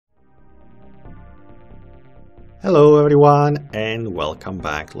Hello everyone and welcome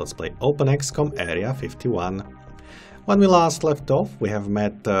back. Let's play OpenXcom Area 51. When we last left off, we have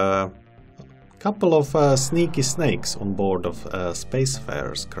met a couple of sneaky snakes on board of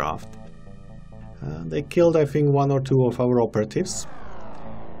Spacefarer's craft. They killed, I think, one or two of our operatives.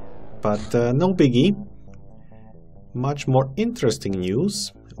 But no biggie. Much more interesting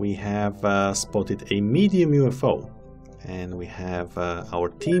news. We have spotted a medium UFO. And we have our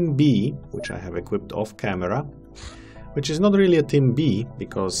Team B, which I have equipped off camera. Which is not really a Team B,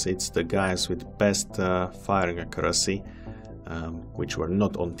 because it's the guys with best firing accuracy, which were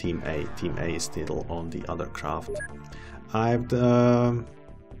not on Team A. Team A is still on the other craft. I've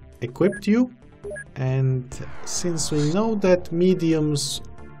equipped you, and since we know that mediums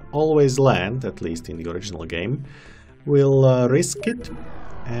always land, at least in the original game, we'll risk it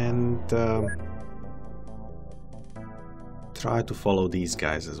and try to follow these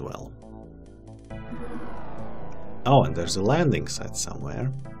guys as well. Oh, and there's a landing site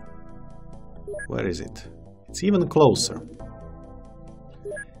somewhere. Where is it? It's even closer.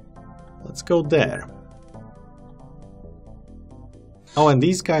 Let's go there. Oh, and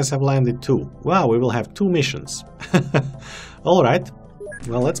these guys have landed too. Wow, we will have two missions. Alright,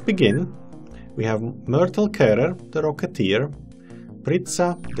 well, let's begin. We have Myrtle Carer, the Rocketeer,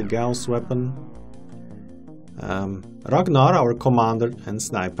 Pritza, the Gauss weapon, Ragnar, our commander and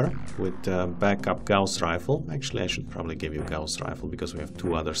sniper, with backup Gauss rifle. Actually, I should probably give you Gauss rifle because we have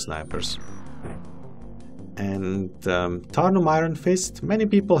two other snipers. And Tarnum Iron Fist. Many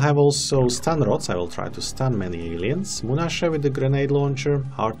people have also stun rods. I will try to stun many aliens. Munashe with the grenade launcher,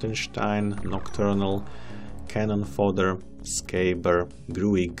 Hartenstein, Nocturnal, Cannon Fodder, Skaber,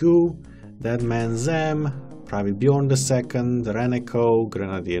 Gruy Goo, Deadman Zem, Private Bjorn II, Reneko,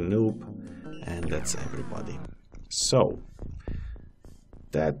 Grenadier Noob, and that's everybody. So,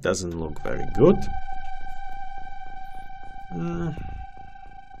 that doesn't look very good.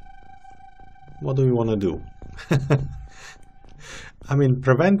 What do we want to do? I mean,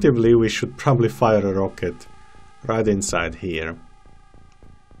 preventively we should probably fire a rocket right inside here.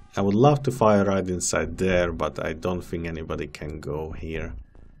 I would love to fire right inside there, but I don't think anybody can go here.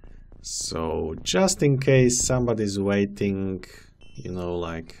 So, just in case somebody's waiting, you know,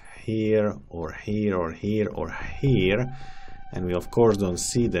 like here or here or here or here, and we of course don't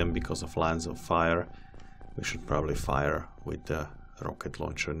see them because of lines of fire, we should probably fire with the rocket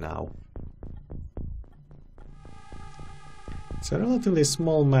launcher now. It's a relatively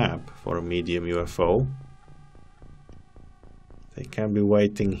small map for a medium UFO. They can be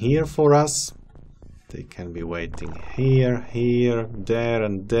waiting here for us. They can be waiting here, here, there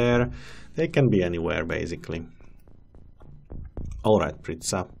and there. They can be anywhere basically. Alright,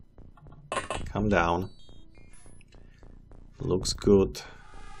 Pritza. Come down. Looks good.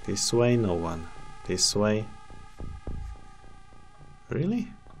 This way, no one. This way.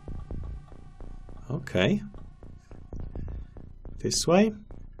 Really? Okay. This way?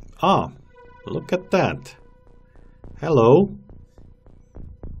 Ah, look at that. Hello.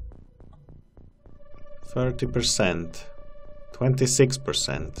 30%.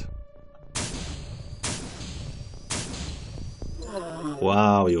 26%.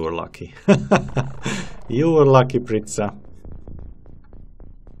 Wow, you were lucky. You were lucky, Pritza.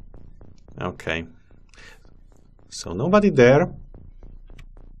 Okay. So nobody there.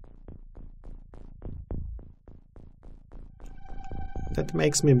 That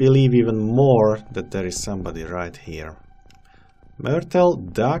makes me believe even more that there is somebody right here. Myrtle,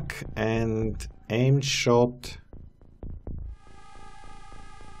 duck, and aimed shot.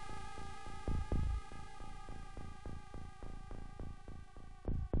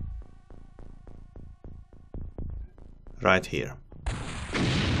 Right here.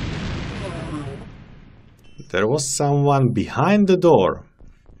 There was someone behind the door.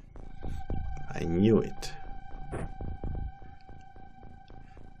 I knew it.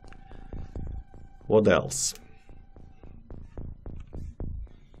 What else?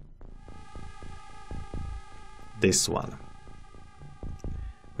 This one.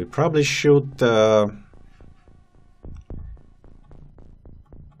 We probably should throw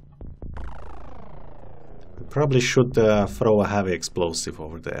a heavy explosive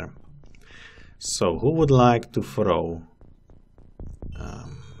over there. So, who would like to throw?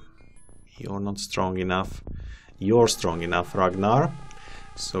 You're not strong enough. You're strong enough, Ragnar.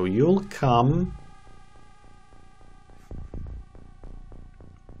 So you'll come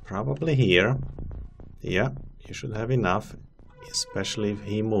probably here. Yeah, you should have enough, especially if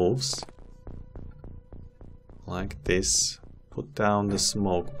he moves. Like this. Put down the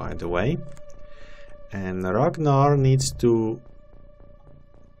smoke, by the way. And Ragnar needs to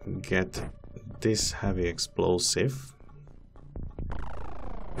get this heavy explosive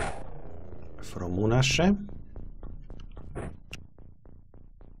from Munashe.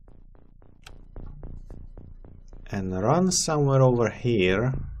 And run somewhere over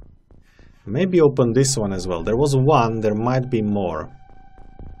here. Maybe open this one as well. There was one, there might be more.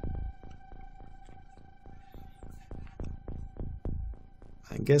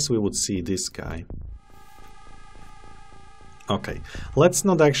 I guess we would see this guy. Okay, let's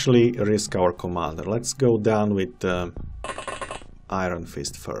not actually risk our commander. Let's go down with Iron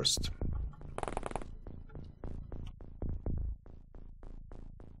Fist first.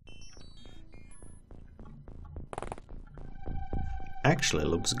 Actually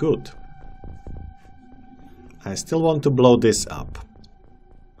looks good. I still want to blow this up.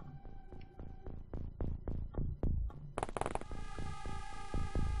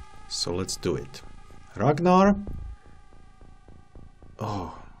 So let's do it. Ragnar.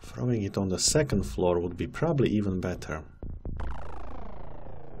 Oh, throwing it on the second floor would be probably even better.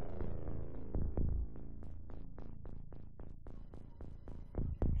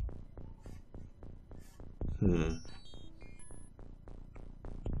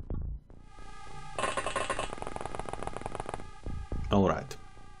 Alright,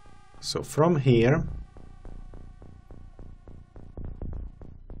 so from here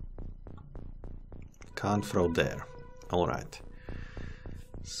can't throw there. Alright,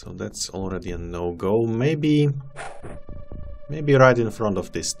 so that's already a no-go. Maybe right in front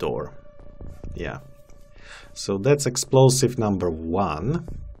of this door. Yeah, so that's explosive number 1.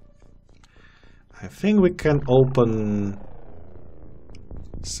 I think we can open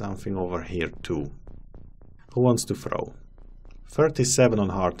something over here too. Who wants to throw? 37 on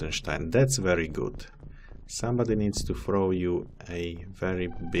Hartenstein, that's very good. Somebody needs to throw you a very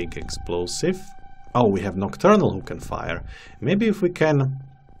big explosive. Oh, we have Nocturnal who can fire. Maybe if we can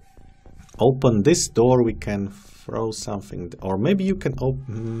open this door, we can throw something. Or maybe you can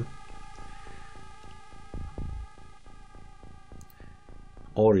open...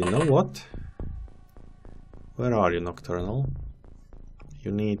 Or you know what? Where are you, Nocturnal?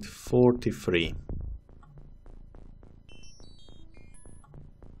 You need 43.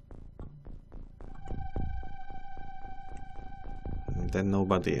 Then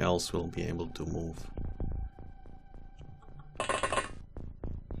nobody else will be able to move.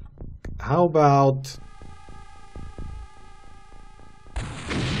 How about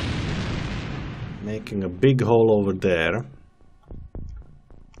making a big hole over there?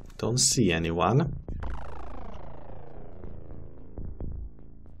 Don't see anyone.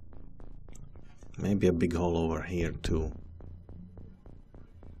 Maybe a big hole over here too.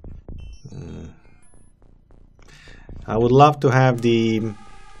 I would love to have the,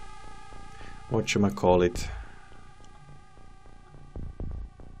 whatchamacallit,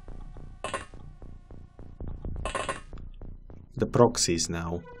 the proxies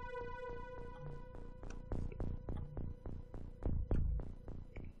now.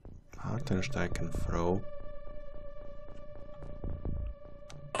 Hartenstein can throw.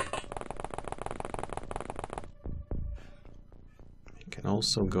 You can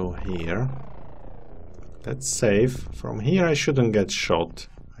also go here. That's safe. From here I shouldn't get shot.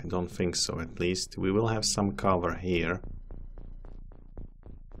 I don't think so, at least. We will have some cover here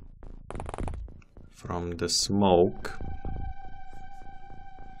from the smoke.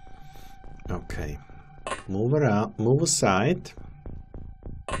 Okay. Move around, move aside.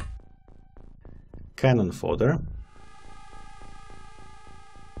 Cannon fodder.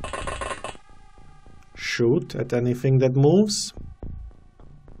 Shoot at anything that moves.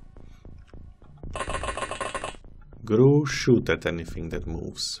 Gru, shoot at anything that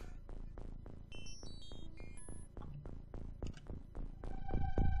moves.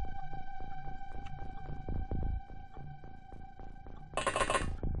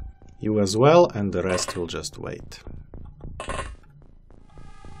 You as well, and the rest will just wait.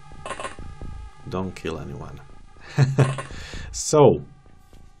 Don't kill anyone. So,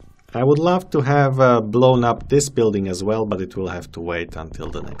 I would love to have blown up this building as well, but it will have to wait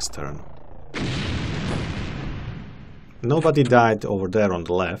until the next turn. Nobody died over there on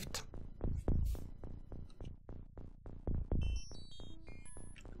the left.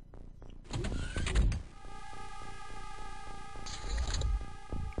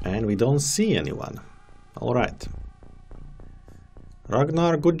 And we don't see anyone. Alright.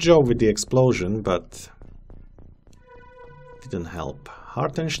 Ragnar, good job with the explosion, but didn't help.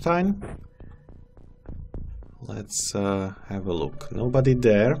 Hartenstein. Let's have a look. Nobody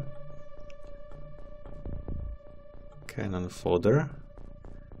there. Cannon fodder.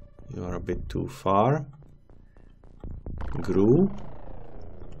 You are a bit too far. Gru.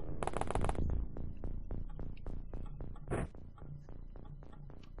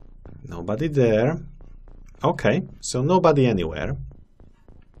 Nobody there. Okay, so nobody anywhere.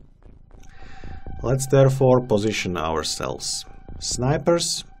 Let's therefore position ourselves.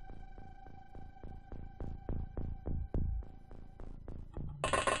 Snipers.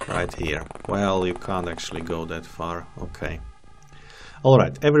 Right here. Well, you can't actually go that far. Okay.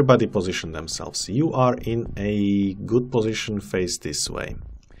 Alright, everybody position themselves. You are in a good position, face this way.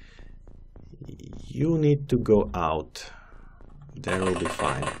 You need to go out. There will be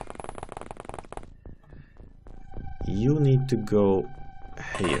fine. You need to go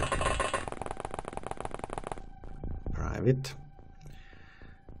here. Private.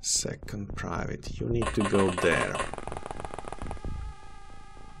 Second private. You need to go there.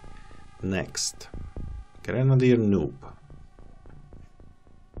 Next. Grenadier noob.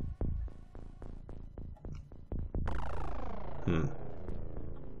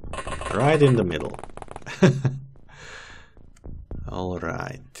 Right in the middle.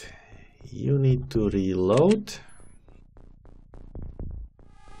 Alright. You need to reload.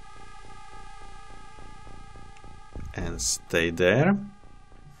 And stay there.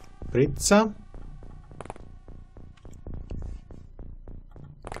 Pritza.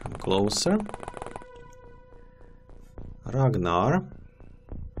 Come closer. Ragnar.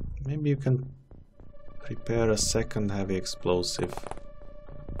 Maybe you can prepare a second heavy explosive.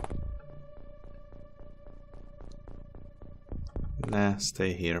 Nah,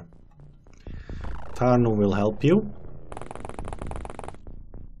 stay here. Tarnum will help you.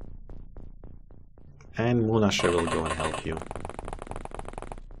 And Munashe will go and help you.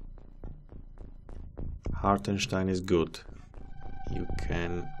 Hartenstein is good. You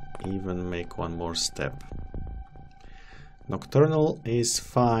can even make one more step. Nocturnal is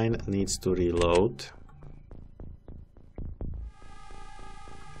fine, needs to reload.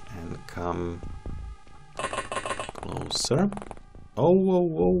 And come closer. Oh, whoa,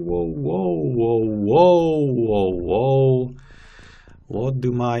 whoa, whoa, whoa, whoa, whoa, whoa, whoa. What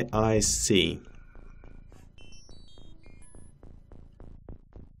do my eyes see?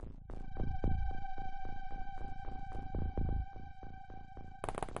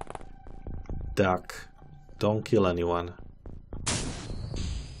 Duck. Don't kill anyone.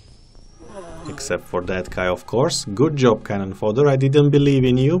 Except for that guy, of course. Good job, Cannon Fodder. I didn't believe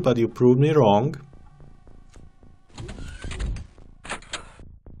in you, but you proved me wrong.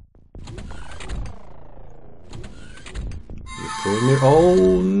 You proved me...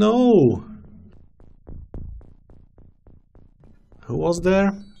 Oh, no! Who was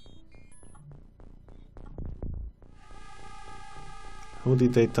there? Who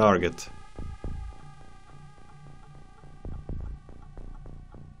did they target?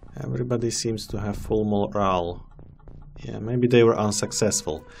 Everybody seems to have full morale. Yeah, maybe they were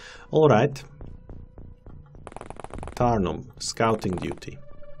unsuccessful. Alright. Tarnum, scouting duty.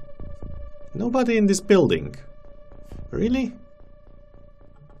 Nobody in this building. Really?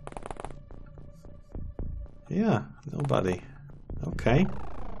 Yeah, nobody. Okay.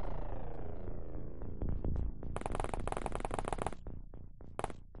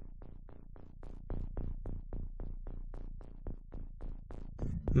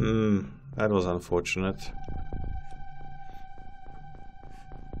 That was unfortunate.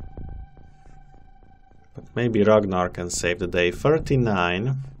 But maybe Ragnar can save the day.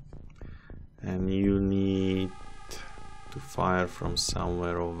 39. And you need to fire from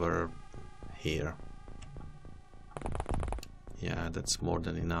somewhere over here. Yeah, that's more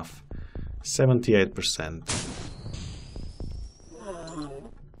than enough. 78%.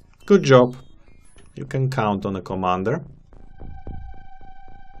 Good job. You can count on a commander.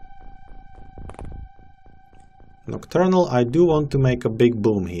 Nocturnal, I do want to make a big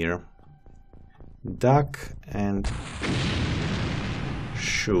boom here. Duck and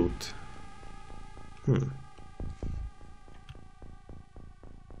shoot.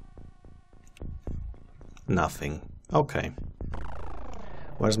 Nothing. Okay.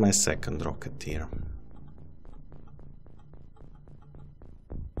 Where's my second rocketeer?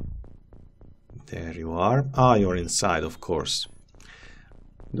 There you are. Ah, you're inside, of course.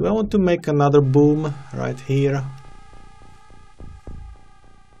 Do I want to make another boom right here?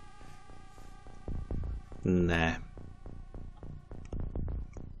 Nah.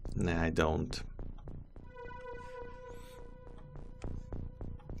 Nah, I don't.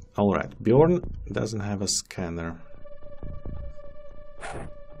 Alright, Bjorn doesn't have a scanner.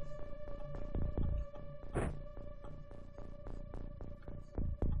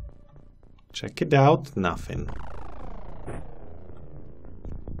 Check it out, nothing.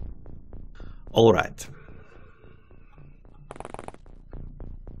 All right.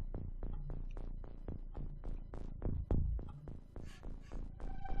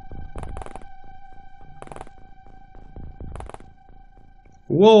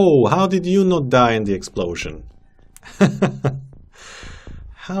 Whoa, how did you not die in the explosion?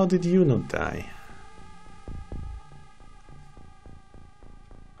 How did you not die?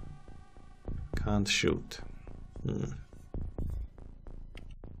 Can't shoot.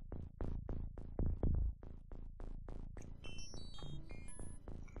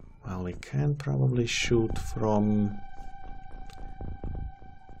 Well, we can probably shoot from...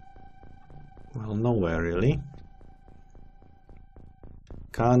 well, nowhere really.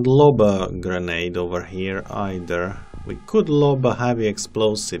 Can't lob a grenade over here either. We could lob a heavy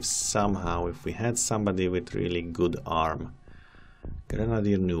explosive somehow if we had somebody with really good arm.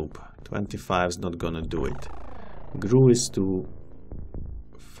 Grenadier noob. 25 is not gonna do it. Gru is too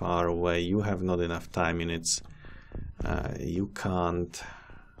far away. You have not enough time units. You can't.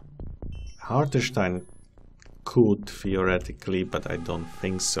 Hartenstein could theoretically, but I don't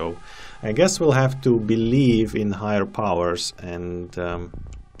think so. I guess we'll have to believe in higher powers and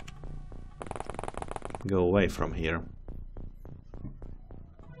go away from here.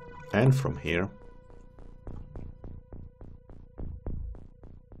 And from here.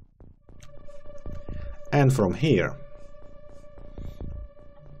 And from here.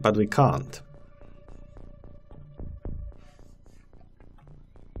 But we can't.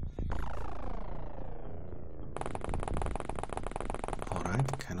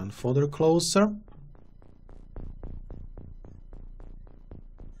 Alright, cannon fodder closer.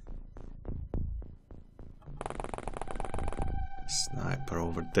 Sniper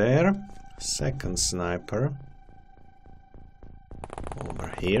over there. Second sniper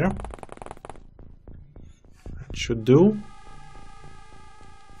over here. That should do.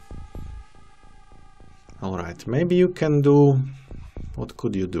 Alright, maybe you can do... what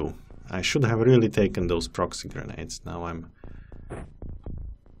could you do? I should have really taken those proxy grenades. Now I'm...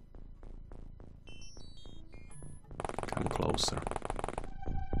 come closer.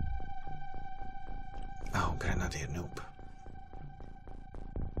 Oh, grenadier noob.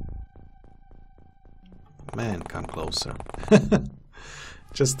 Man, come closer.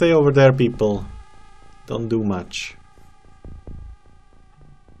 Just stay over there, people. Don't do much.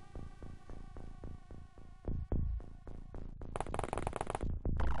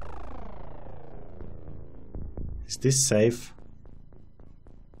 Is this safe?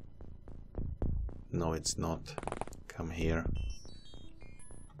 No, it's not. Come here.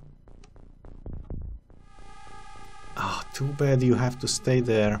 Ah, too bad you have to stay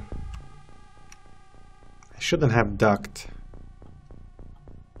there. I shouldn't have ducked.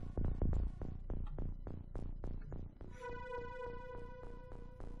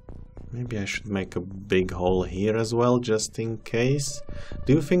 Maybe I should make a big hole here as well, just in case.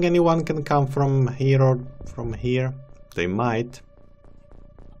 Do you think anyone can come from here or from here? They might.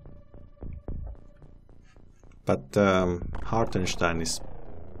 But Hartenstein is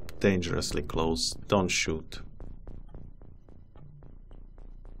dangerously close. Don't shoot.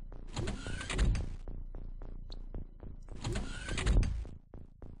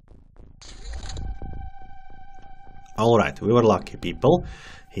 Alright, we were lucky, people.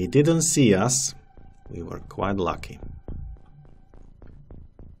 He didn't see us. We were quite lucky.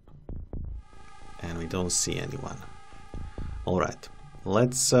 And we don't see anyone. Alright,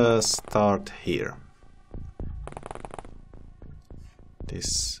 let's start here.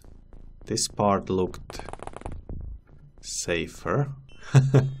 This part looked safer.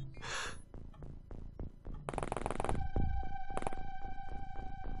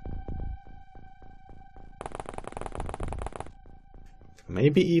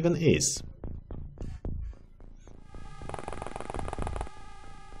 Maybe even is.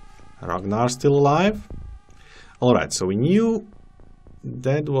 Ragnar still alive? Alright, so we knew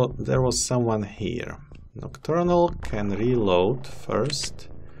that there was someone here. Nocturnal can reload first,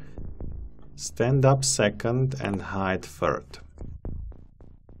 stand up second, and hide third.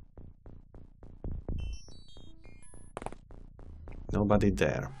 Nobody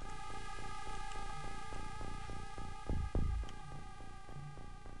there.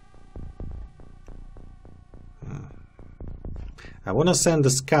 I want to send a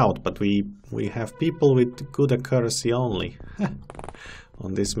scout, but we have people with good accuracy only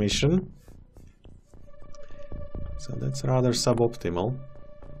on this mission. So that's rather suboptimal.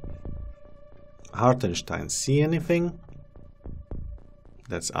 Hartenstein, see anything?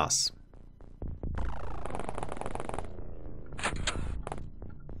 That's us.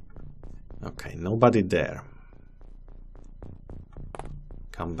 Okay, nobody there.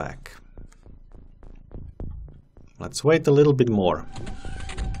 Come back. Let's wait a little bit more.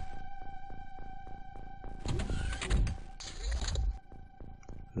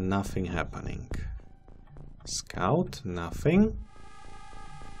 Nothing happening. Scout, nothing.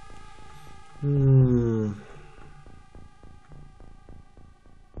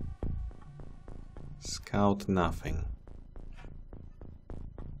 Scout nothing.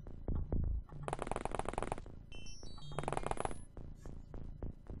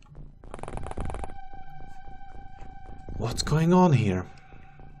 What's going on here?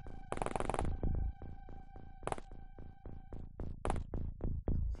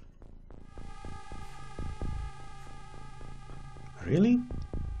 Really?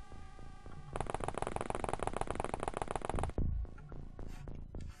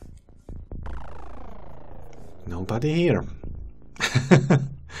 Nobody here.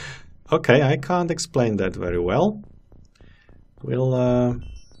 Okay, I can't explain that very well. We'll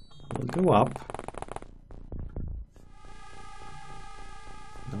go up.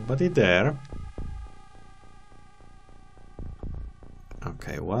 Nobody there.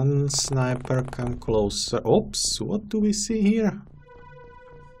 Okay, one sniper come closer. Oops, what do we see here?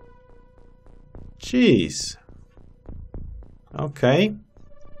 Jeez. Okay.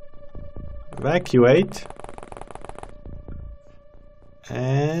 Evacuate.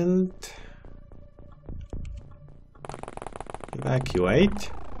 And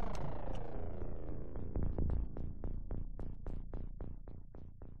evacuate.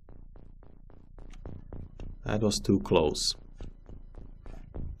 That was too close.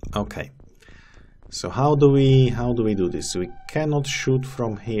 Okay. So how do we do this? We cannot shoot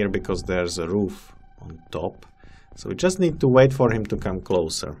from here because there's a roof on top. So we just need to wait for him to come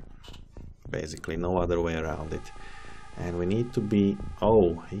closer. Basically, no other way around it. And we need to be...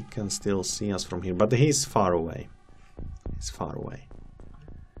 Oh, he can still see us from here, but he's far away. He's far away.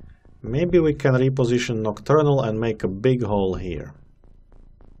 Maybe we can reposition Nocturnal and make a big hole here.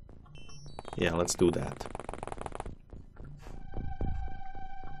 Yeah, let's do that.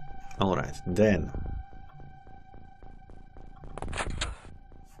 Alright, then.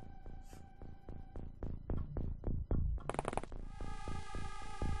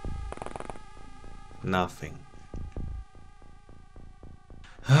 Nothing.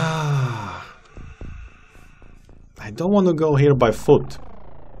 I don't want to go here by foot.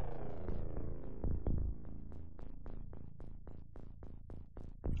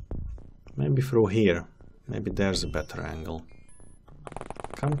 Maybe through here. Maybe there's a better angle.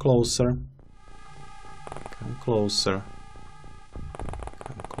 Come closer. Come closer.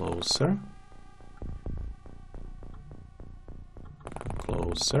 Come closer. Come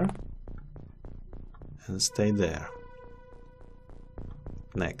closer. And stay there.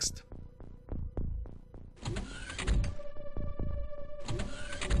 Next.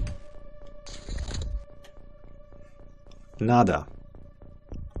 Nada.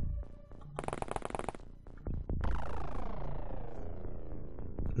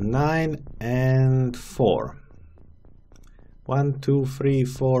 Nine and 4. 1, 2, 3,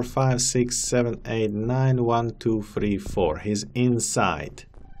 4, 5, 6, 7, 8, 9. 1, 2, 3, 4. He's inside.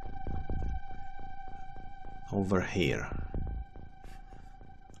 Over here.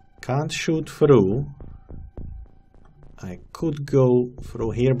 Can't shoot through. I could go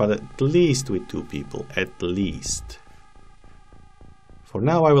through here, but at least with 2 people. At least. For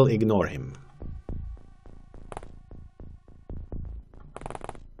now I will ignore him.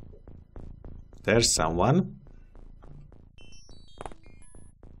 There's someone.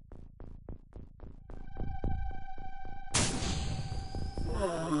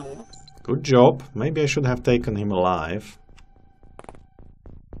 Good job. Maybe I should have taken him alive.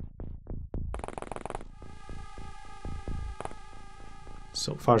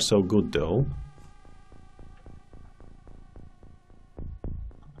 So far so good though.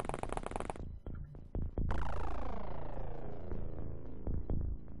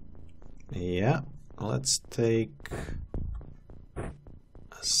 Yeah, let's take a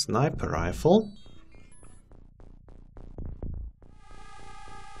sniper rifle.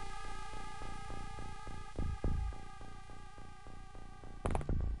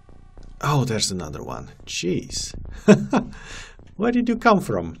 Oh, there's another one. Jeez. Where did you come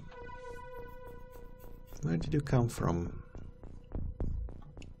from? Where did you come from?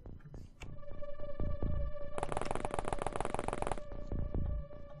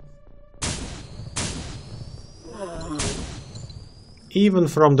 Even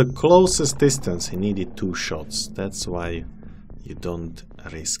from the closest distance he needed 2 shots. That's why you don't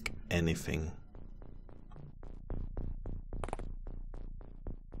risk anything.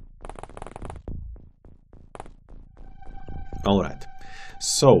 Alright,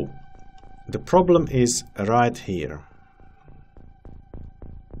 so the problem is right here.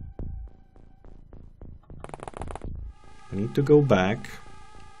 We need to go back.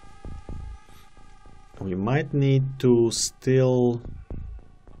 We might need to still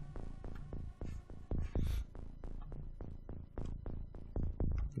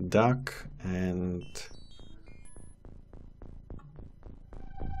duck and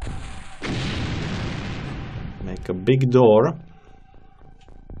make a big door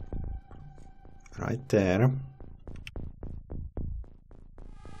right there.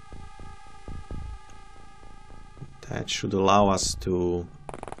 That should allow us to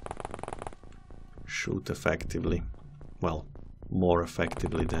shoot effectively. Well, more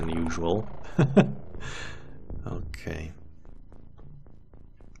effectively than usual. Okay.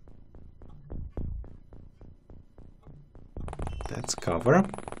 That's cover.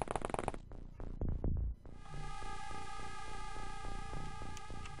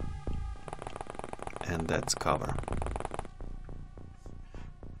 And that's cover.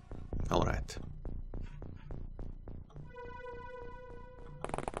 All right.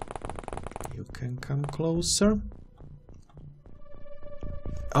 You can come closer.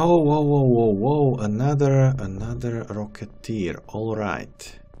 Oh, whoa, whoa, whoa, whoa! Another rocketeer. All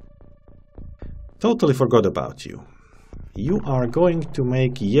right. Totally forgot about you. You are going to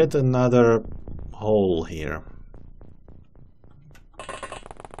make yet another hole here.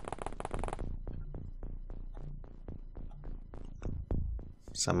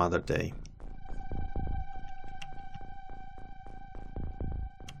 Some other day.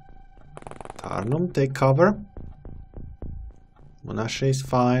 Tarnum, take cover. Monache is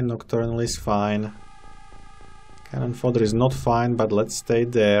fine, Nocturnal is fine. Cannon fodder is not fine, but let's stay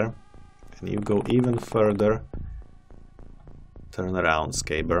there. And you go even further. Turn around,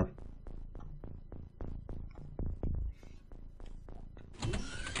 Skaber.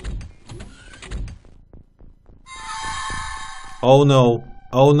 Oh no!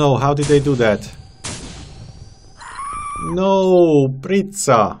 Oh no, how did they do that? No,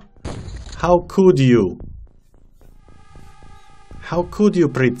 Pritza! How could you? How could you,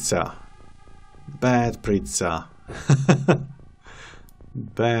 Pritza? Bad Pritza.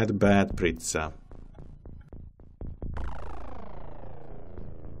 Bad Pritza.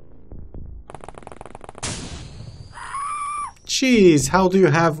 Jeez, how do you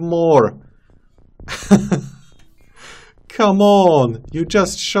have more? Come on, you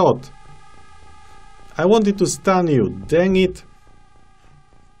just shot. I wanted to stun you, dang it.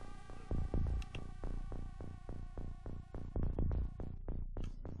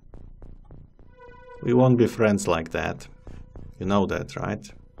 We won't be friends like that. You know that, right?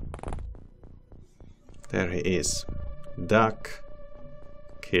 There he is. Duck.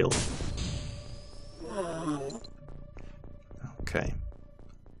 Kill. Okay.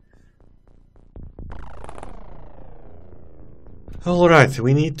 Alright,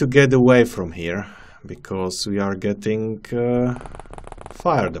 we need to get away from here, because we are getting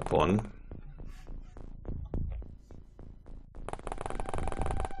fired upon.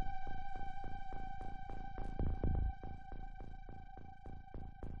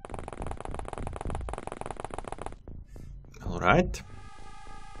 Alright.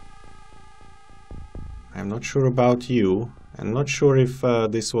 I'm not sure about you. I'm not sure if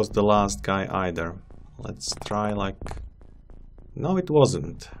this was the last guy either. Let's try like... No, it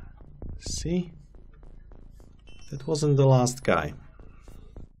wasn't. See? That wasn't the last guy.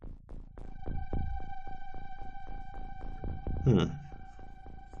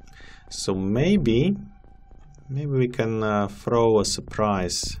 So maybe we can throw a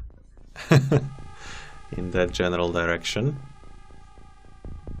surprise in that general direction.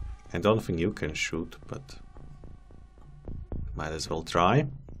 I don't think you can shoot, but might as well try.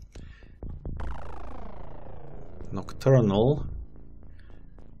 Nocturnal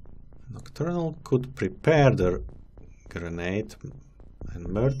could prepare the grenade, and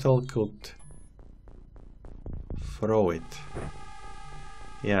Myrtle could throw it.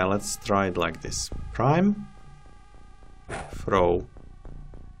 Yeah, let's try it like this. Prime, throw,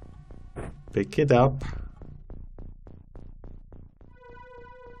 pick it up,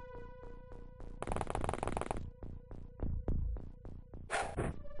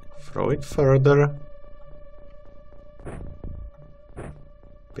 throw it further,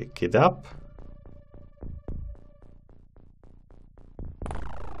 pick it up,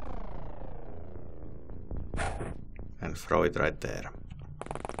 and throw it right there.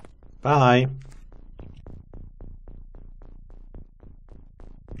 Bye!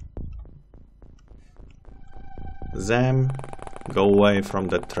 Zam, go away from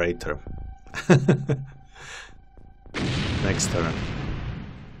that traitor. Next turn.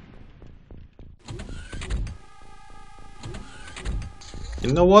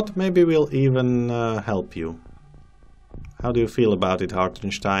 You know what? Maybe we'll even help you. How do you feel about it,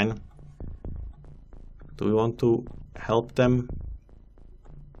 Hartenstein? Do we want to help them?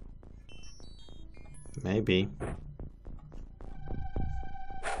 Maybe.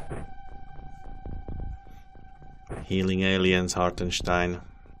 Healing aliens, Hartenstein.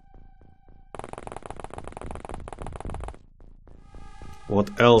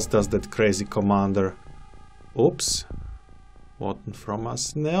 What else does that crazy commander... Oops. Want from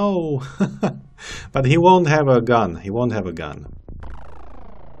us? No! But he won't have a gun. He won't have a gun.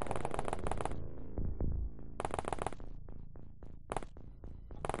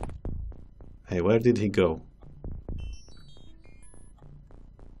 Hey, where did he go?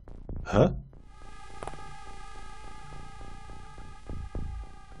 Huh?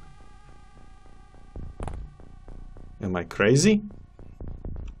 Am I crazy?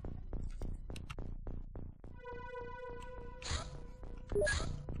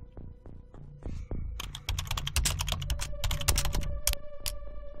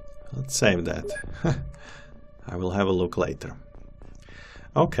 Let's save that. I will have a look later.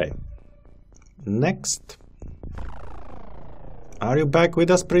 Okay. Next. Are you back with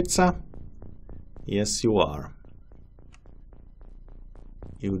us, Pritsa? Yes, you are.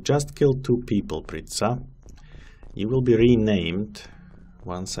 You just killed 2 people, Pritsa. You will be renamed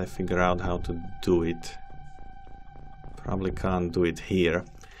once I figure out how to do it. Probably can't do it here.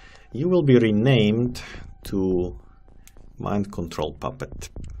 You will be renamed to Mind Control Puppet.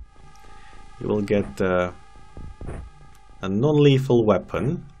 You will get a non-lethal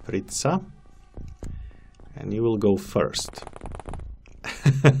weapon, Pritsa, and you will go first.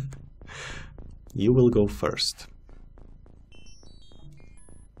 You will go first.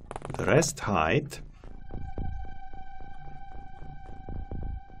 The rest hide.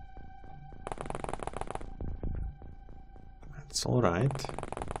 That's all right.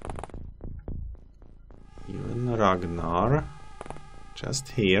 You and Ragnar, just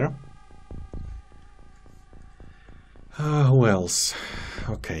here. Who else?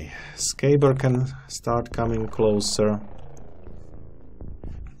 Okay, Skaber can start coming closer.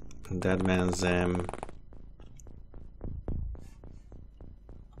 Deadman Zem.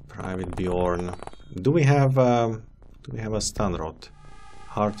 Private Bjorn. Do we have a stun rod?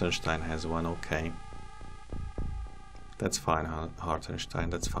 Hartenstein has one. Okay, that's fine. Hartenstein,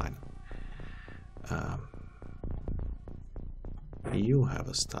 that's fine. You have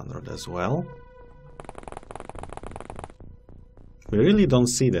a stun rod as well. We really don't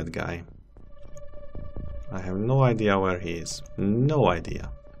see that guy. I have no idea where he is. No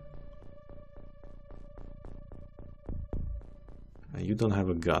idea. You don't have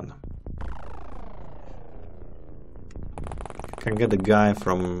a gun. I can get the guy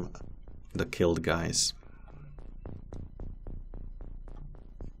from the killed guys.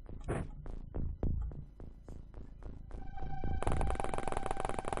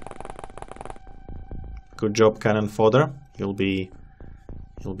 Good job, cannon fodder. You'll be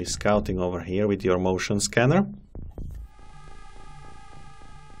scouting over here with your motion scanner.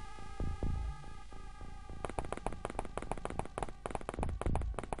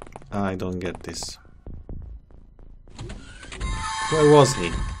 I don't get this. Where was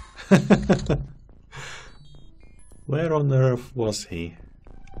he? Where on earth was he?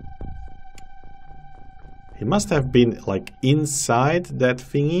 He must have been like inside that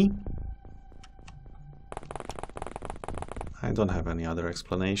thingy. I don't have any other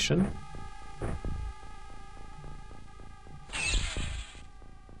explanation.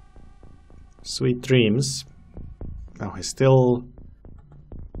 Sweet dreams. Oh, he's still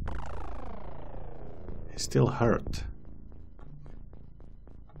hurt.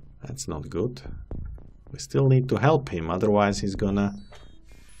 That's not good. We still need to help him, otherwise he's gonna...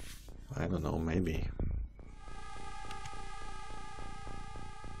 I don't know, maybe...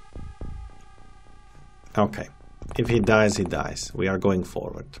 Okay. If he dies, he dies. We are going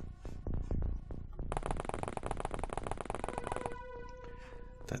forward.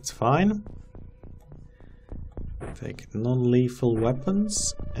 That's fine. Take non-lethal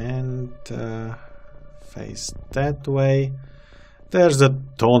weapons and face that way. There's a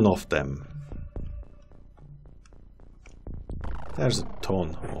ton of them. There's a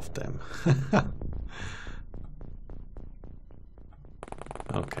ton of them.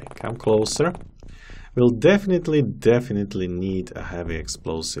 Okay, come closer. We'll definitely need a heavy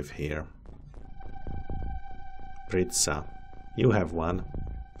explosive here. Pritsa, you have one.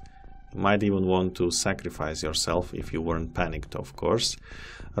 You might even want to sacrifice yourself if you weren't panicked, of course.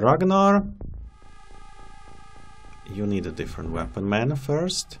 Ragnar, you need a different weapon man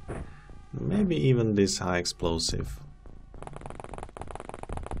first. Maybe even this high explosive.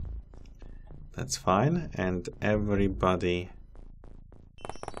 That's fine. And everybody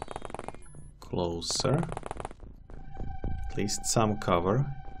closer. At least some cover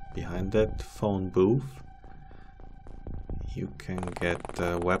behind that phone booth. You can get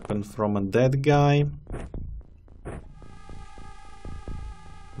a weapon from a dead guy.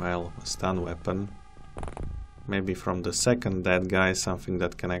 Well, a stun weapon. Maybe from the second dead guy, something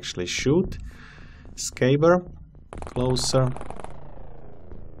that can actually shoot. Scaber, closer.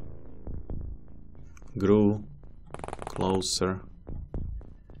 Gru, closer.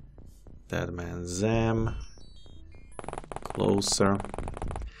 Deadman Zam, closer.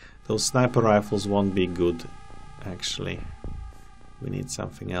 Those sniper rifles won't be good, actually. We need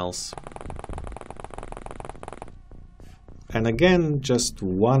something else. And again, just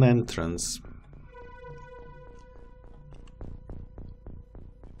one entrance.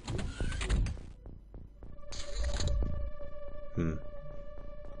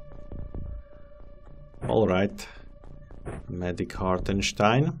 All right. Medic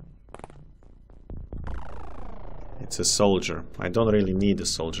Hartenstein. It's a soldier. I don't really need a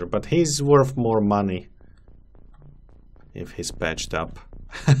soldier, but he's worth more money if he's patched up.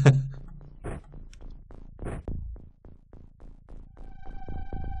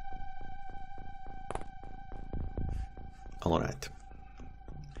 Alright.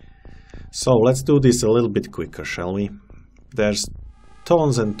 So let's do this a little bit quicker, shall we? There's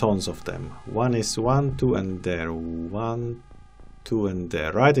tons and tons of them. One is 1, 2 and there. 1, 2 and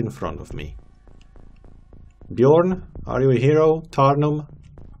there. Right in front of me. Bjorn, are you a hero? Tarnum?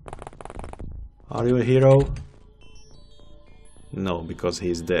 Are you a hero? No, because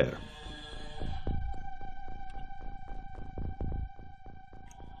he's there.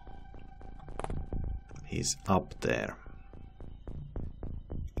 He's up there.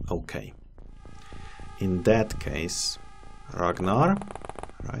 Okay. In that case, Ragnar,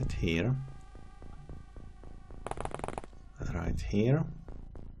 right here. Right here.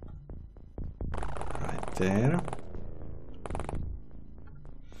 Right there.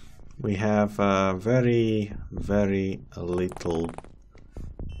 We have very, very little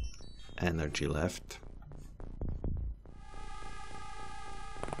energy left.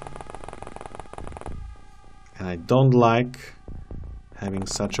 And I don't like having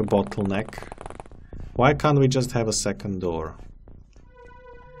such a bottleneck. Why can't we just have a second door?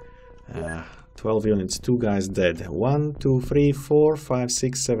 12 units, 2 guys dead. 1, 2, 3, 4, 5,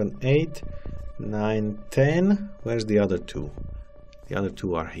 6, 7, 8, 9, 10. Where's the other 2? The other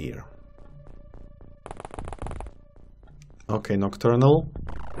 2 are here. Okay, Nocturnal.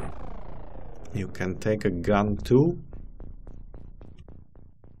 You can take a gun too.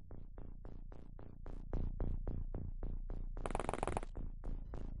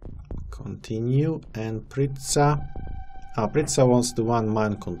 Continue, and Pritza. Pritza wants the one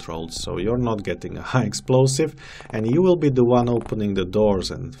mine controlled, so you're not getting a high explosive, and you will be the one opening the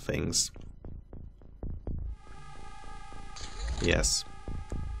doors and things. Yes.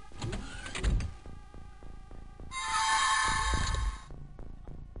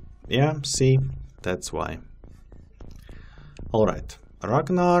 Yeah, see, that's why. Alright,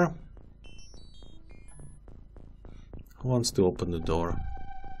 Ragnar. Who wants to open the door?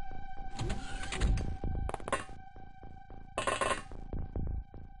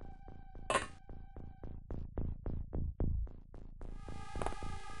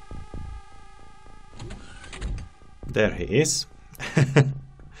 There he is.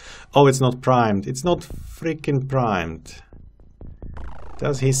 Oh, it's not primed. It's not freaking primed.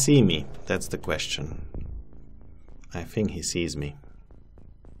 Does he see me? That's the question. I think he sees me.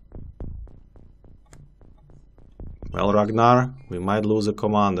 Well, Ragnar, we might lose a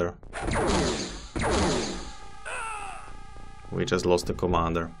commander. We just lost a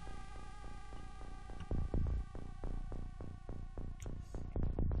commander.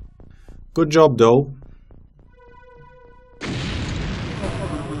 Good job, though.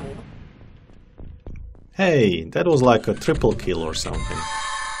 Hey, that was like a triple kill or something.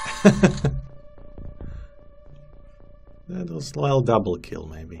 That was, well, double kill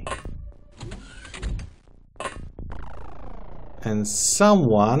maybe. And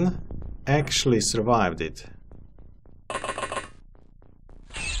someone actually survived it.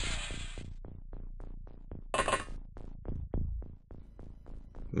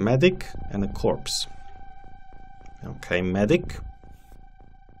 Medic and a corpse. Okay, medic.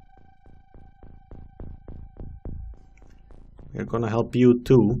 We're gonna help you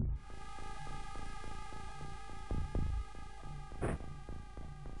too.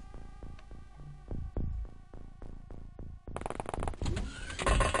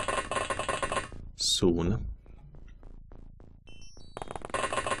 Soon.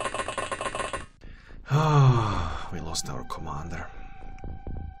 Ah, we lost our commander.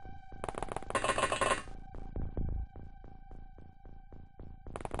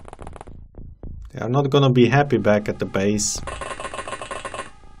 They are not gonna be happy back at the base.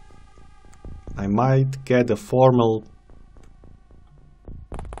 I might get a formal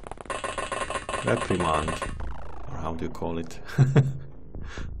reprimand, or how do you call it?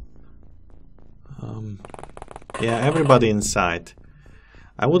 Yeah, everybody inside.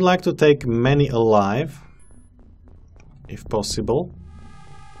 I would like to take many alive, if possible.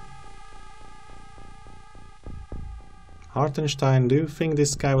 Hartenstein, do you think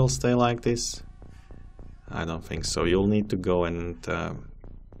this guy will stay like this? I don't think so. You'll need to go and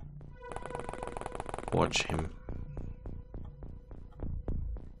watch him.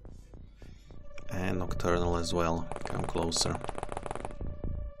 And Nocturnal as well. Come closer.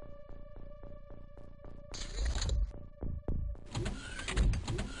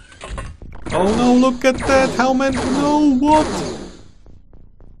 Oh no, look at that! How many? No, what?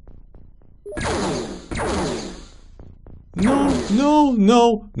 No, no,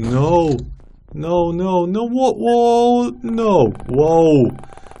 no, no, no, no, no, what? Whoa, no, whoa,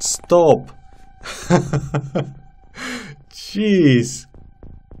 stop. Jeez.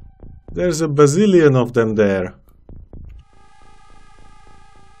 There's a bazillion of them there.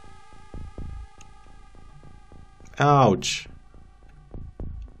 Ouch.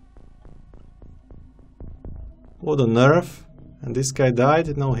 What a nerf. And this guy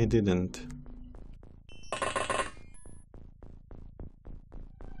died? No, he didn't.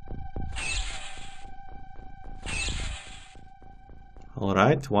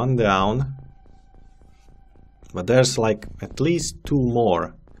 Alright, one down. But there's like at least two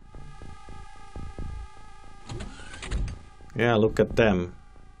more. Yeah, look at them.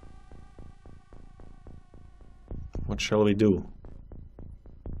 What shall we do?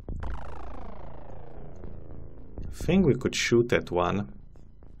 I think we could shoot at one.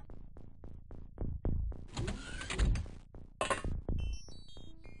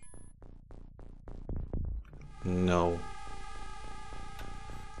 No.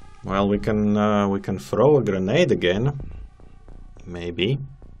 Well, we can throw a grenade again. Maybe.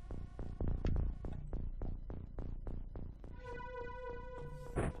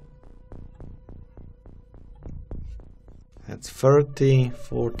 That's 30,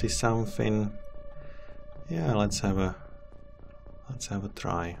 40 something. Yeah, let's have a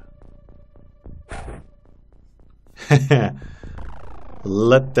try.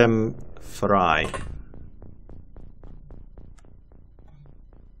 Let them fry.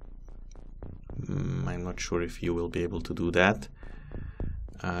 I'm not sure if you will be able to do that.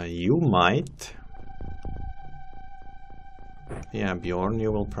 You might. Yeah, Bjorn,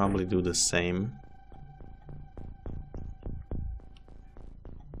 you will probably do the same.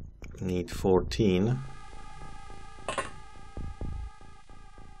 Need 14.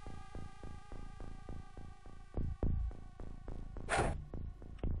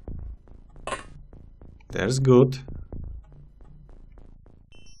 There's good.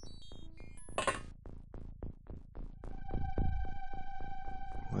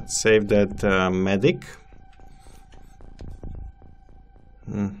 Let's save that medic.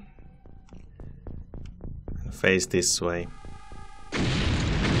 And face this way.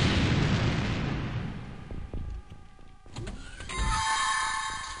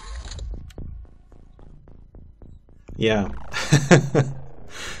 Yeah.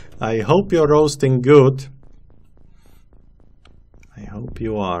 I hope you're roasting good. I hope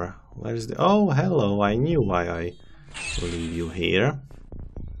you are. Where's the... Oh, hello. I knew why I leave you here.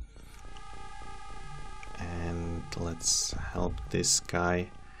 And let's help this guy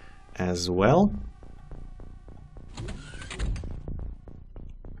as well.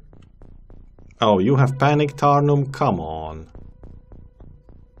 Oh, you have panic, Tarnum? Come on.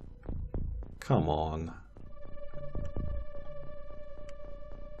 Come on.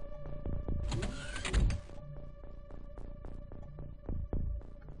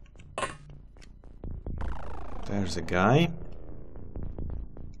 There's a guy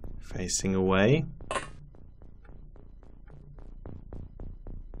facing away.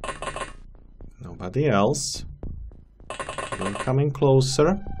 Nobody else. You're coming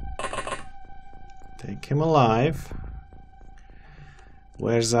closer. Take him alive.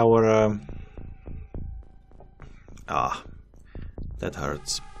 Where's our... Ah, that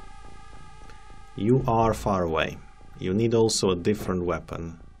hurts. You are far away. You need also a different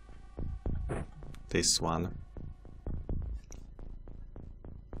weapon. This one.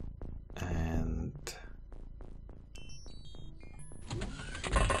 And...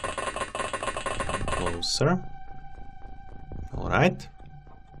 closer. Alright.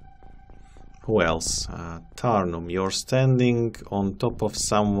 Who else? Tarnum, you're standing on top of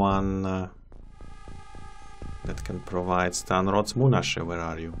someone that can provide stun rods. Munashe, where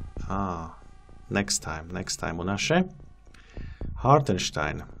are you? Ah, next time, Munashe.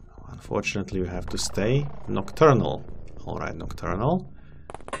 Hartenstein, unfortunately you have to stay. Nocturnal. Alright, Nocturnal.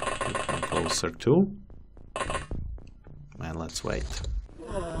 You come closer too. And let's wait.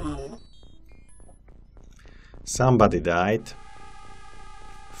 Somebody died.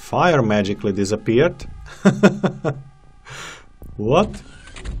 Fire magically disappeared. What?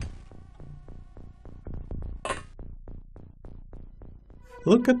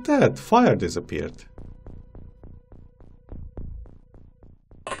 Look at that, fire disappeared.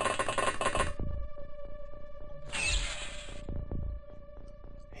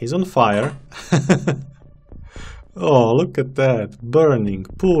 He's on fire. Oh, look at that, burning,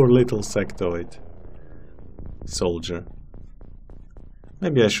 poor little sectoid soldier.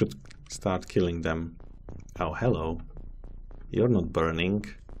 Maybe I should start killing them. Oh, hello. You're not burning.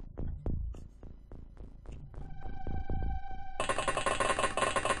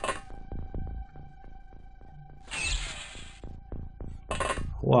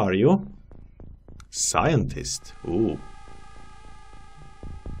 Who are you? Scientist. Ooh.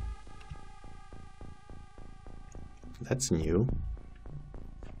 That's new.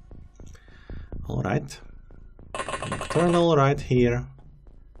 Alright. Nocturnal right here.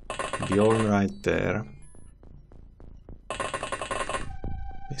 Bjorn right there.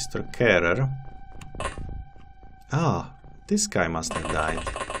 Mr. Carer. Ah, this guy must have died.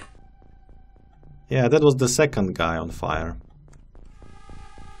 Yeah, that was the second guy on fire.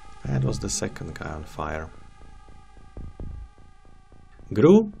 That was the second guy on fire.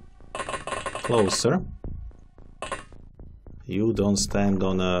 Gru, closer. You don't stand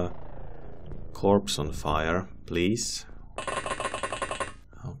on a corpse on fire, please.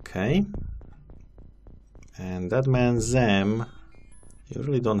 Okay. And that man Zem, you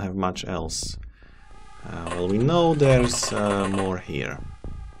really don't have much else. Well, we know there's more here.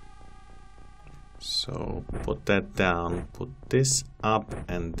 So put that down, put this up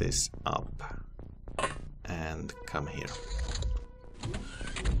and this up. And come here.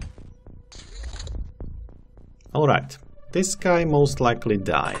 Alright, this guy most likely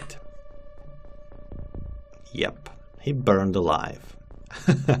died. Yep, he burned alive.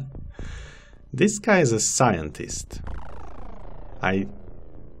 This guy is a scientist. I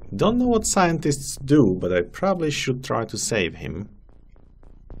don't know what scientists do, but I probably should try to save him.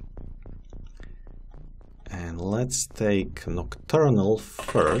 And let's take Nocturnal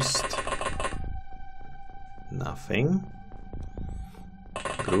first. Nothing.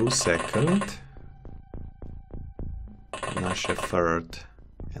 Gru second. Nashe third.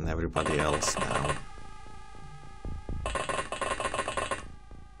 And everybody else now.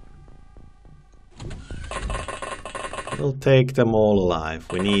 We'll take them all alive.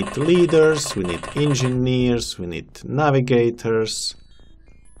 We need leaders, we need engineers, we need navigators.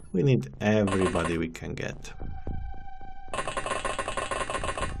 We need everybody we can get.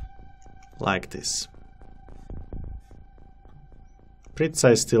 Like this.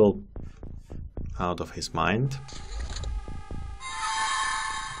 Pritza is still out of his mind.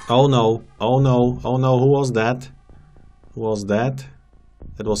 Oh no, oh no, oh no, who was that? Who was that?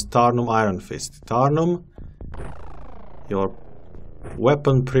 That was Tarnum Iron Fist. Tarnum, your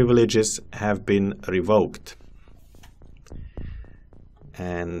weapon privileges have been revoked.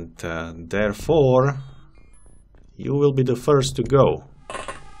 And therefore, you will be the first to go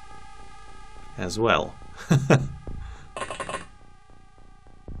as well.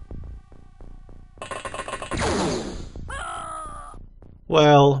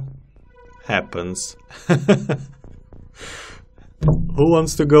 Well, happens. Who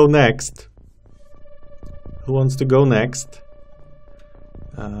wants to go next? Who wants to go next?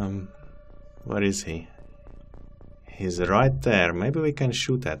 Where is he? He's right there. Maybe we can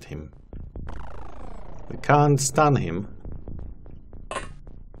shoot at him. We can't stun him.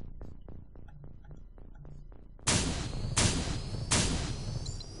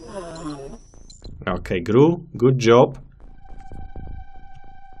 Okay, Gru, good job.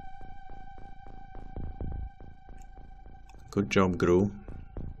 Good job, Gru.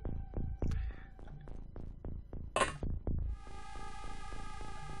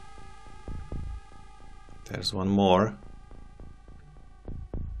 There's one more.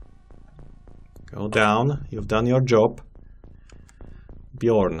 Go down. You've done your job.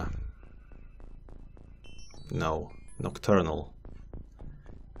 Bjorn. No. Nocturnal.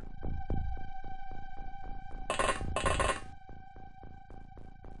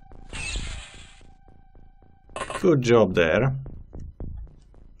 Good job there.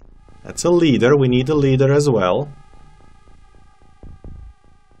 That's a leader. We need a leader as well.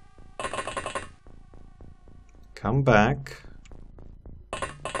 Come back.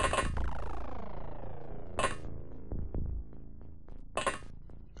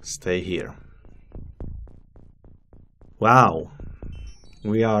 Stay here. Wow.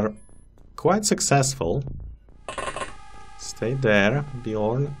 We are quite successful. Stay there,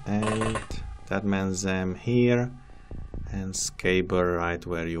 Bjorn, and that man Zam here, and Skaber right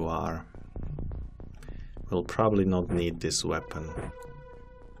where you are. We'll probably not need this weapon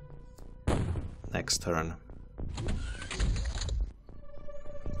next turn.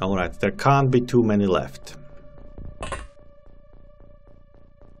 Alright, there can't be too many left.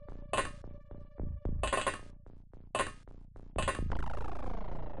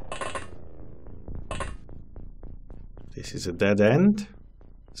 This is a dead end.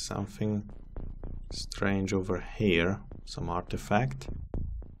 Something strange over here. Some artifact.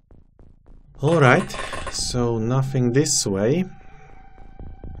 Alright, so nothing this way.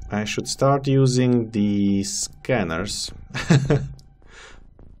 I should start using the scanners.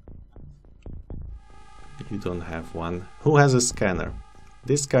 You don't have one. Who has a scanner?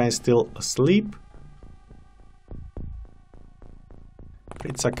 This guy is still asleep.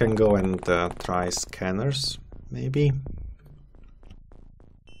 Pritza can go and try scanners, maybe.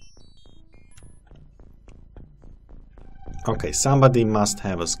 Okay, somebody must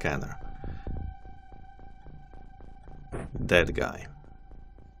have a scanner. That guy.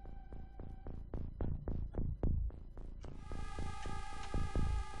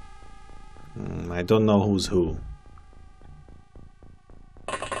 I don't know who's who.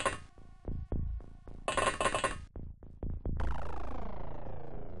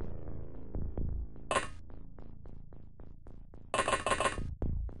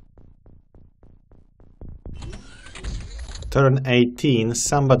 Turn 18,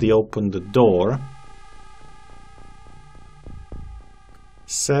 somebody opened the door.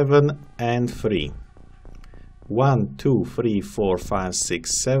 7 and 3. 1, 2, 3, 4, 5,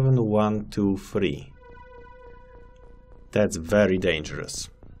 6, 7, 1, 2, 3. That's very dangerous.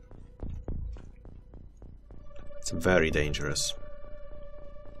 It's very dangerous.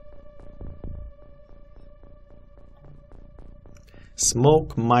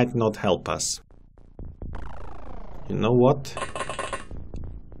 Smoke might not help us. You know what?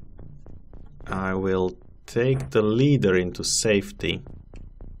 I will take the leader into safety.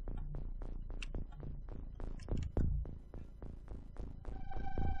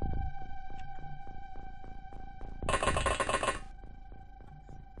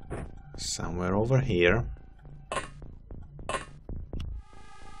 Somewhere over here.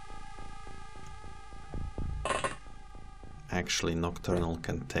 Actually, Nocturnal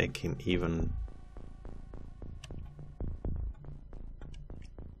can take him even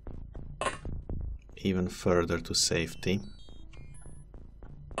further to safety.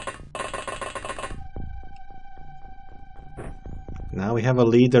 Now we have a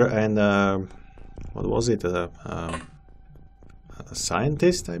leader and what was it? A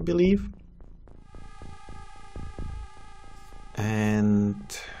scientist, I believe.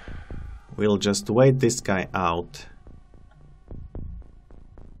 And we'll just wait this guy out.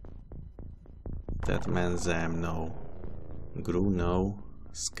 That man Zam, no. Gru, no.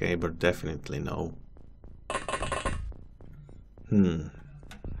 Skaber, definitely no.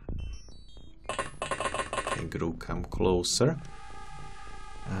 Okay, Gru, come closer.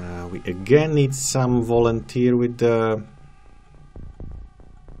 We again need some volunteer with the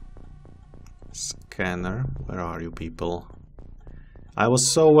scanner. Where are you people? I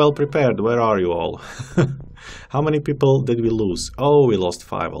was so well prepared. Where are you all? How many people did we lose? Oh, we lost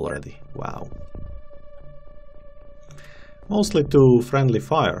 5 already. Wow. Mostly to friendly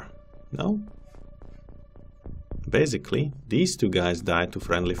fire. No? Basically, these 2 guys died to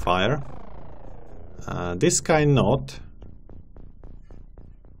friendly fire. This guy not.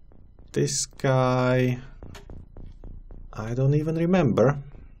 This guy... I don't even remember.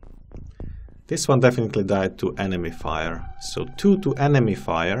 This one definitely died to enemy fire. So 2 to enemy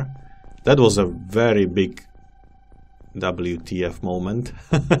fire. That was a very big WTF moment.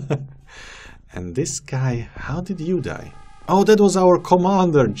 And this guy, how did you die? Oh, that was our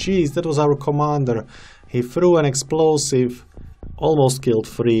commander. Jeez, that was our commander. He threw an explosive, almost killed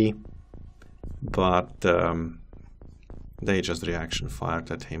 3. But they just reaction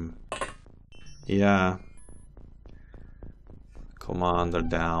fired at him. Yeah. Commander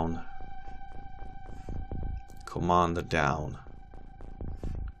down. Commander down.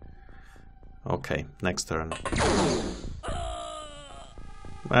 Okay, next turn.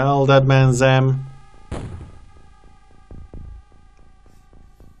 Well, that man Zam.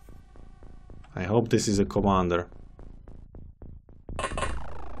 I hope this is a commander.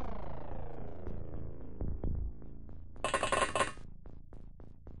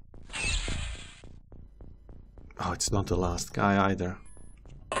 Oh, it's not the last guy either.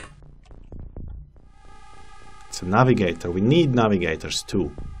 It's a navigator. We need navigators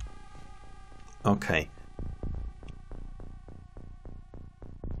too. Okay.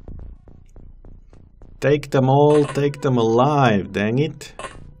 Take them all, take them alive, dang it.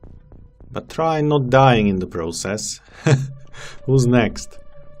 But try not dying in the process. Who's next?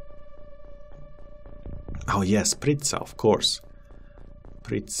 Oh yes, Pritza, of course.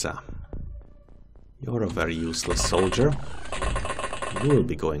 Pritza. You're a very useless soldier. You will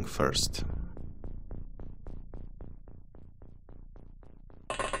be going first.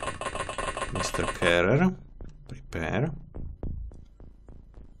 Mr. Carer, prepare.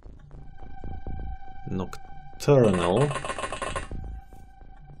 Nocturnal.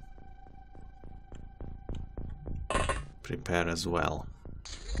 Prepare as well.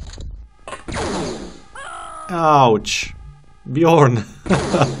 Ouch! Bjorn!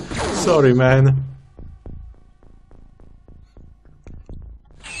 Sorry, man.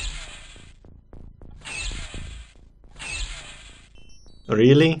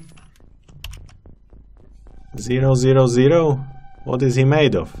 Really? 000? What is he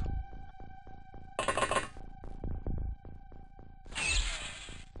made of?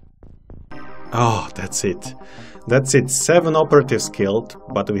 Oh, that's it. That's it. 7 operatives killed,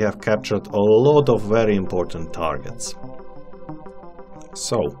 but we have captured a lot of very important targets.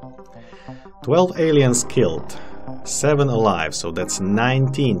 So, 12 aliens killed, 7 alive, so that's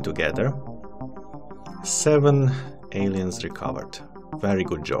 19 together. 7 aliens recovered. Very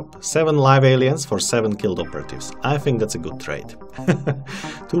good job. 7 live aliens for 7 killed operatives. I think that's a good trade.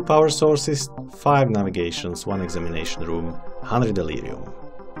 2 power sources, 5 navigations, 1 examination room, 100 delirium.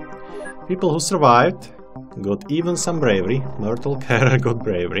 People who survived got even some bravery. Myrtle Carer got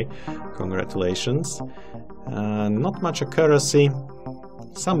bravery. Congratulations. Not much accuracy.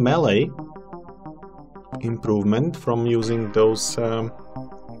 Some melee improvement from using those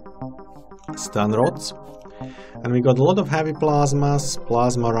stun rods. And we got a lot of heavy plasmas,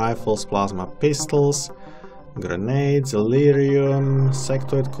 plasma rifles, plasma pistols, grenades, delirium,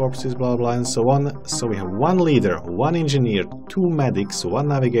 sectoid corpses, blah blah, and so on. So we have 1 leader, 1 engineer, 2 medics, 1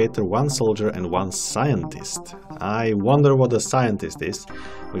 navigator, 1 soldier, and 1 scientist. I wonder what a scientist is.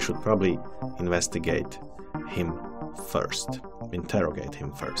 We should probably investigate him first, interrogate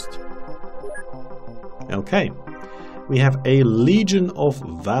him first. Okay, we have a Legion of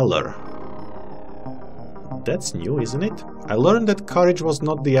Valor. That's new, isn't it? I learned that courage was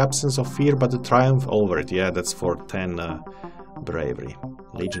not the absence of fear, but the triumph over it. Yeah, that's for 10 bravery.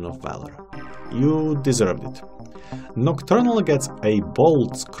 Legion of Valor. You deserved it. Nocturnal gets a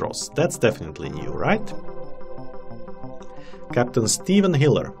Bolt's Cross. That's definitely new, right? Captain Stephen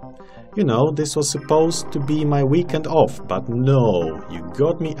Hiller. You know, this was supposed to be my weekend off, but no. You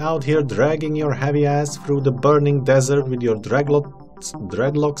got me out here dragging your heavy ass through the burning desert with your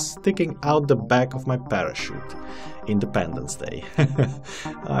dreadlocks sticking out the back of my parachute. Independence Day.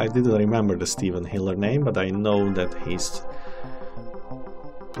 I didn't remember the Stephen Hiller name, but I know that he's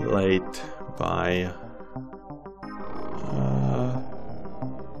played by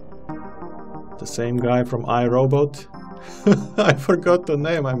the same guy from iRobot. I forgot the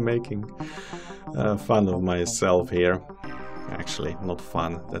name. I'm making fun of myself here. Actually, not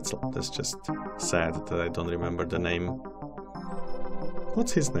fun. That's just sad that I don't remember the name.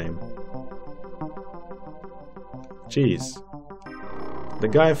 What's his name? Jeez. The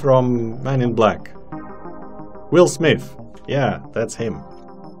guy from Man in Black. Will Smith. Yeah, that's him.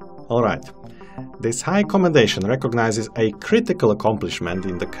 Alright. This high commendation recognizes a critical accomplishment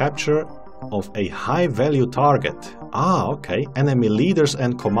in the capture of a high-value target. Ah, okay. Enemy leaders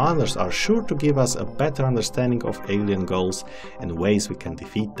and commanders are sure to give us a better understanding of alien goals and ways we can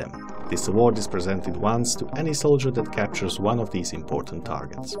defeat them. This award is presented once to any soldier that captures one of these important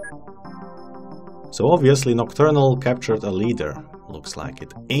targets. So obviously Nocturnal captured a leader. Looks like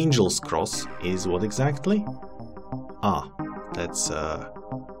it. Angel's Cross is what exactly? Ah, that's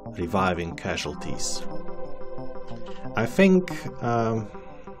reviving casualties. I think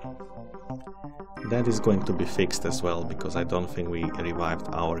that is going to be fixed as well, because I don't think we revived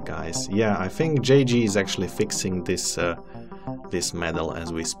our guys. Yeah, I think JG is actually fixing this this medal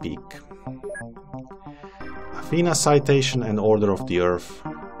as we speak. Athena Citation and Order of the Earth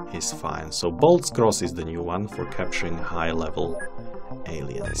is fine. So Bolt's Cross is the new one for capturing high-level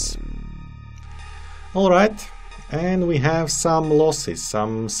aliens. Alright, and we have some losses,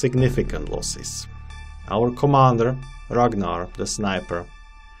 some significant losses. Our commander, Ragnar, the sniper,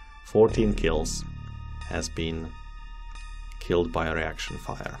 14 kills, has been killed by a reaction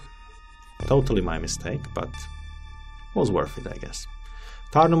fire. Totally my mistake, but was worth it, I guess.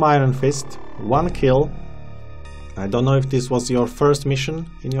 Tarnum Iron Fist, 1 kill. I don't know if this was your first mission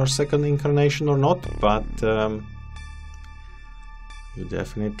in your second incarnation or not, but You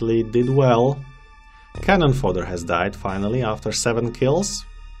definitely did well. Cannon fodder has died finally after 7 kills.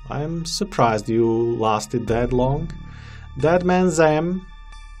 I'm surprised you lasted that long. Deadman Zam.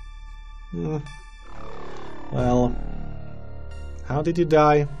 Well, how did you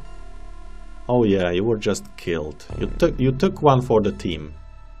die? Oh yeah, you were just killed. You took one for the team.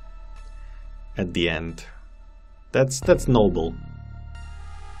 At the end. That's noble.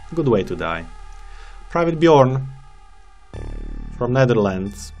 Good way to die. Private Bjorn from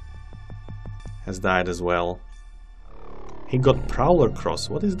Netherlands has died as well. He got Prowler Cross.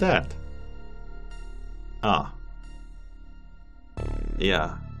 What is that? Ah.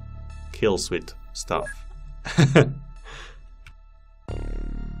 Yeah. Kills with stuff.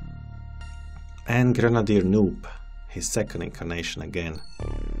 And Grenadier Noob. His second incarnation again.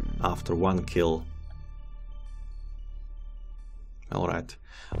 After 1 kill. Alright.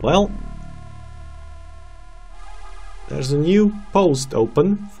 Well. There's a new post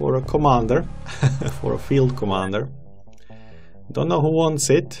open for a commander. For a field commander. Don't know who wants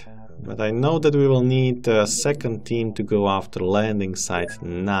it. But I know that we will need a second team to go after landing site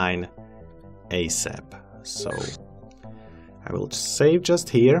 9 ASAP. So I will save just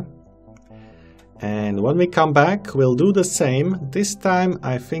here. And when we come back, we'll do the same. This time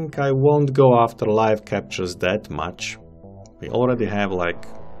I think I won't go after live captures that much. We already have like...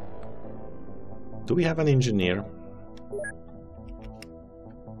 Do we have an engineer?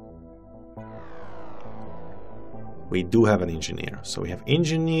 We do have an engineer. So we have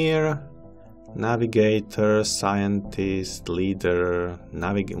engineer, navigator, scientist, leader,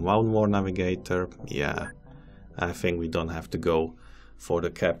 one more navigator. Yeah, I think we don't have to go for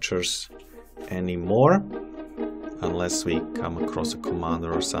the captures anymore. Unless we come across a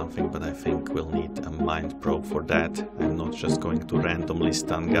commander or something, but I think we'll need a mind probe for that. I'm not just going to randomly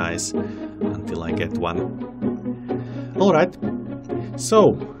stun guys until I get one. Alright,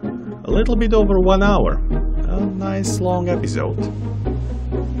 so a little bit over 1 hour. A nice long episode.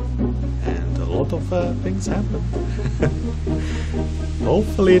 And a lot of things happen.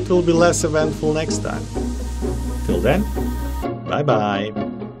 Hopefully it will be less eventful next time. Till then, bye bye.